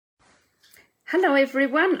Hello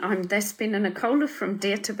everyone, I'm Despina Nicola from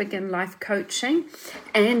Dare to Begin Life Coaching,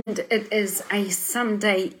 and it is a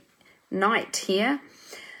Sunday night here.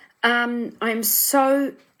 I'm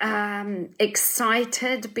so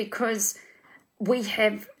excited because we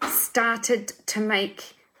have started to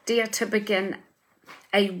make Dare to Begin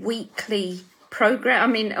a weekly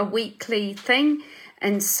program, a weekly thing,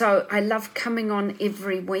 and so I love coming on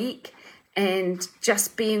every week and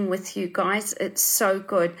just being with you guys. It's so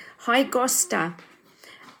good. Hi, Gosta.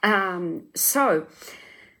 So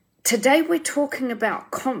today we're talking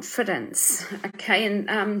about confidence, okay?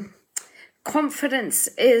 And confidence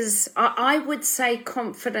is, I would say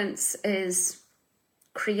confidence is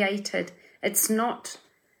created. It's not,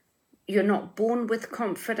 you're not born with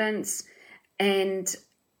confidence, and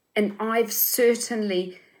I've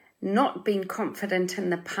certainly not been confident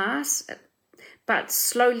in the past, but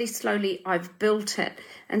slowly I've built it.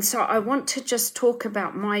 And so I want to just talk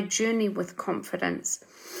about my journey with confidence.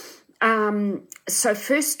 So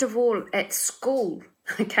first of all, at school,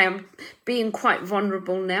 okay, I'm being quite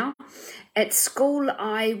vulnerable now. At school,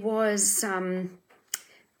 I was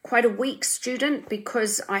quite a weak student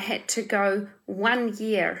because I had to go 1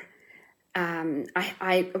 year.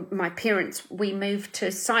 My parents, we moved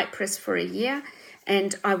to Cyprus for a year,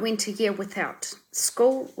 and I went a year without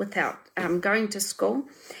school, without going to school.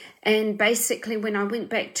 And basically when I went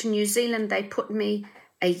back to New Zealand, they put me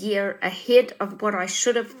a year ahead of what I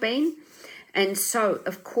should have been. And so,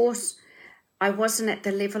 of course, I wasn't at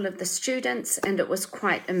the level of the students, and it was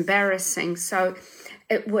quite embarrassing. So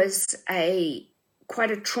it was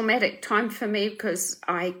quite a traumatic time for me because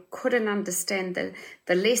I couldn't understand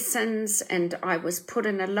the lessons, and I was put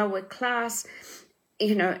in a lower class,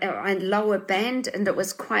 a lower band, and it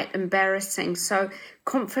was quite embarrassing. So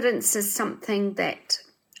confidence is something that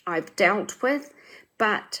I've dealt with,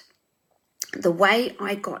 but the way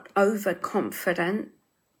I got overconfident,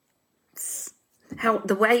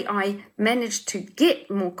 the way I managed to get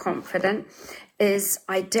more confident is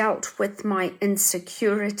I dealt with my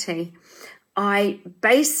insecurity. I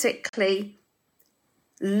basically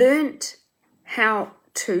learnt how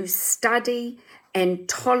to study and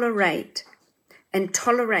tolerate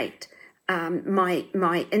my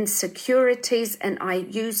insecurities, and I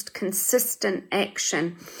used consistent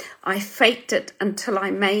action. I faked it until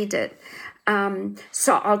I made it.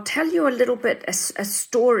 So I'll tell you a little bit, a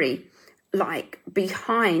story like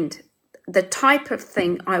behind the type of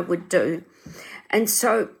thing I would do. And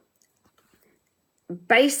so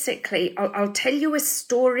basically I'll tell you a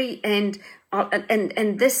story, and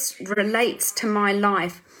this relates to my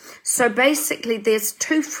life. So basically there's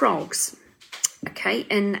two frogs, okay,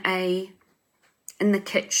 in the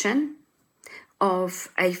kitchen of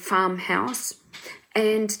a farmhouse,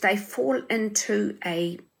 and they fall into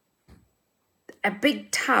a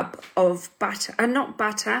big tub of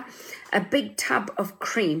a big tub of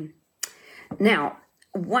cream. Now,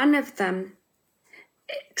 one of them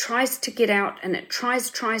tries to get out, and it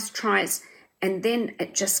tries, and then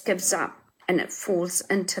it just gives up, and it falls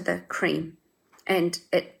into the cream, and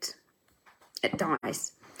it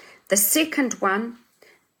dies. The second one,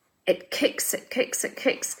 it kicks,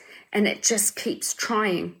 and it just keeps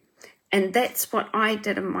trying. And that's what I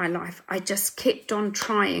did in my life. I just kept on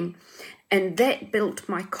trying, and that built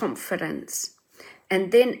my confidence.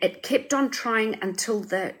 And then it kept on trying until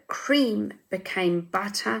the cream became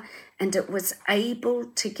butter, and it was able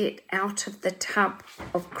to get out of the tub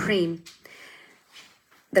of cream.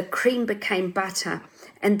 The cream became butter.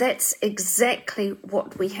 And that's exactly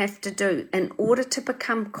what we have to do. In order to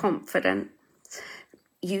become confident,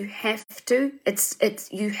 you have to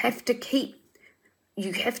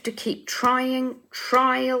keep trying,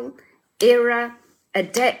 trial, error,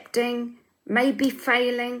 adapting, maybe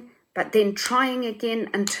failing, but then trying again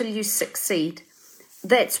until you succeed.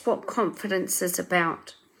 That's what confidence is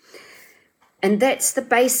about. And that's the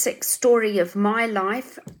basic story of my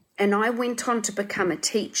life. And I went on to become a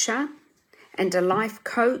teacher and a life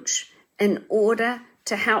coach in order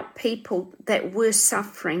to help people that were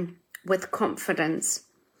suffering with confidence,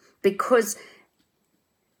 because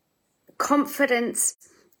confidence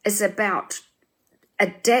is about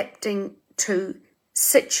adapting to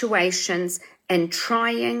situations and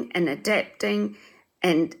trying and adapting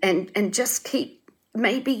and just keep,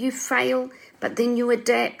 maybe you fail, but then you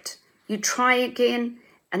adapt, you try again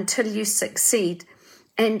until you succeed.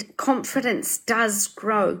 And confidence does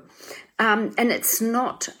grow. And it's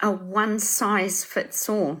not a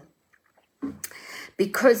one-size-fits-all.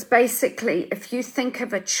 Because basically, if you think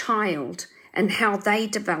of a child and how they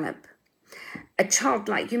develop, a child,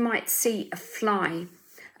 like you might see a fly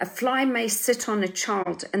A fly may sit on a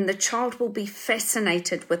child, and the child will be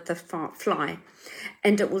fascinated with the fly,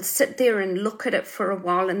 and it will sit there and look at it for a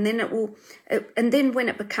while, and then and then when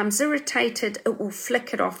it becomes irritated, it will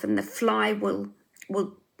flick it off, and the fly will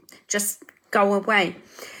just go away.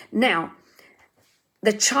 Now,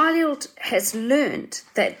 the child has learned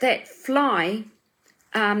that fly.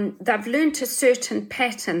 They've learned a certain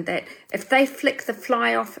pattern that if they flick the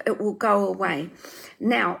fly off, it will go away.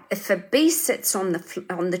 Now, if a bee sits on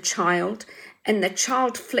the child and the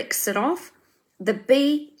child flicks it off, the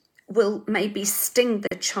bee will maybe sting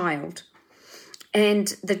the child,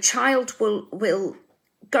 and the child will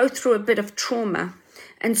go through a bit of trauma.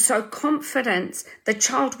 And so confidence, the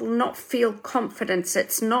child will not feel confidence.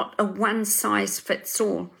 It's not a one size fits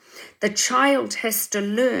all. The child has to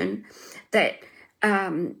learn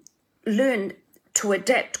to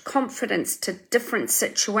adapt confidence to different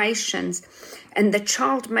situations, and the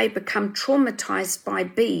child may become traumatized by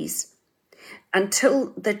bees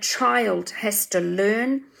until the child has to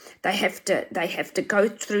learn. They have to go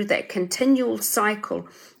through that continual cycle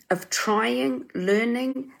of trying,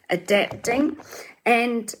 learning, adapting,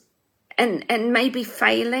 and maybe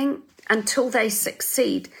failing until they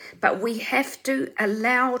succeed. But we have to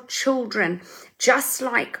allow children, just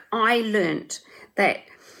like I learned that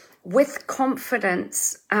with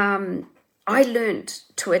confidence, I learned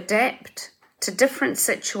to adapt to different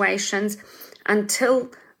situations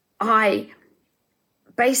until I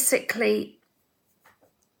basically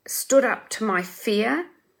stood up to my fear,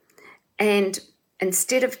 and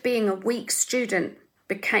instead of being a weak student,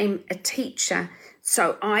 became a teacher.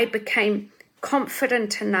 So I became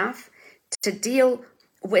confident enough to deal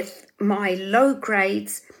with my low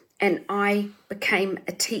grades, and I became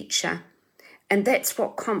a teacher. And that's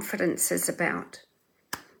what confidence is about.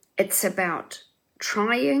 It's about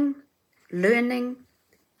trying, learning,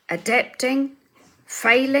 adapting,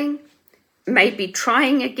 failing, maybe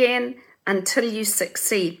trying again until you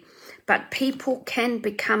succeed. But people can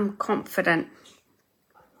become confident.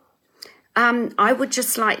 I would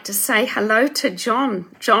just like to say hello to John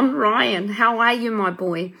Ryan. How are you, my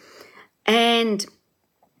boy? And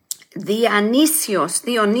Dionysios,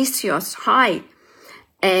 hi.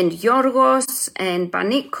 And Yorgos and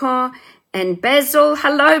Baniko and Basil.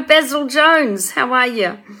 Hello, Basil Jones. How are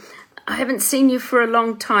you? I haven't seen you for a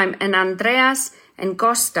long time. And Andreas and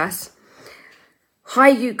Gostas. Hi,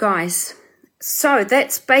 you guys. So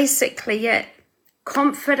that's basically it.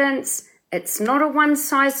 Confidence. It's not a one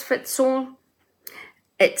size fits all.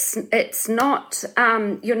 It's not,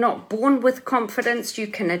 you're not born with confidence. You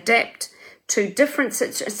can adapt to different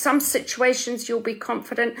some situations you'll be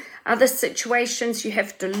confident, other situations you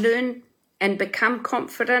have to learn and become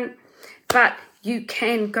confident, but you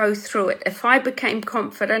can go through it. If I became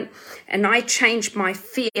confident and I changed my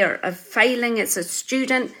fear of failing as a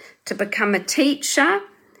student to become a teacher,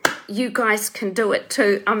 you guys can do it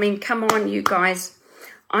too. I mean, come on, you guys.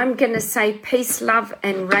 I'm going to say peace, love,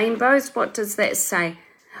 and rainbows. What does that say?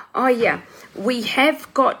 Oh, yeah. We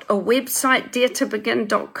have got a website,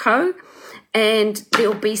 daretobegin.co, and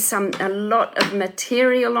there'll be a lot of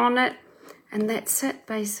material on it. And that's it,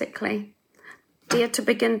 basically.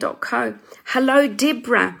 daretobegin.co. Hello,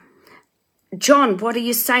 Deborah. John, what are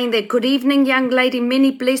you saying there? Good evening, young lady.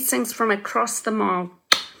 Many blessings from across the mile.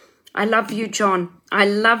 I love you, John. I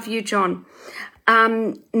love you, John.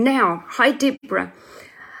 Now, hi, Deborah.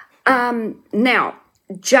 Now,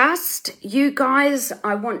 just you guys,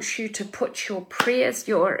 I want you to put your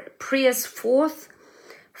prayers forth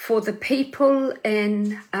for the people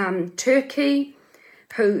in Turkey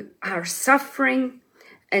who are suffering.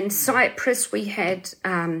 In Cyprus, we had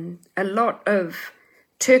a lot of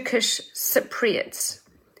Turkish Cypriots,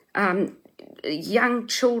 young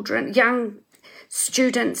children, young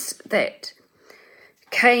students that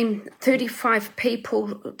came, 35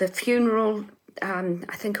 people, the funeral,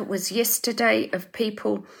 I think it was yesterday, of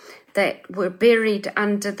people that were buried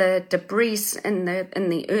under the debris in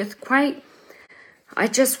the earthquake. I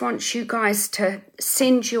just want you guys to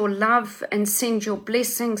send your love and send your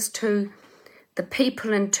blessings to the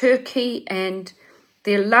people in Turkey and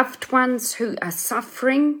their loved ones who are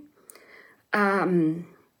suffering.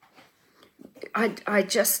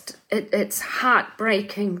 It's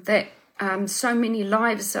heartbreaking that so many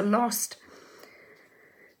lives are lost.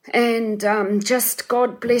 And just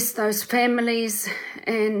God bless those families,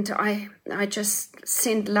 and I just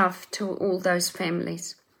send love to all those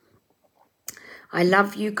families. I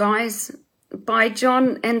love you guys. Bye,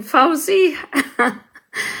 John and Fauzi.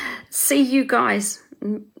 See you guys.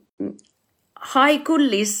 Hi,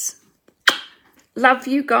 Gullis. Love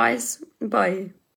you guys. Bye.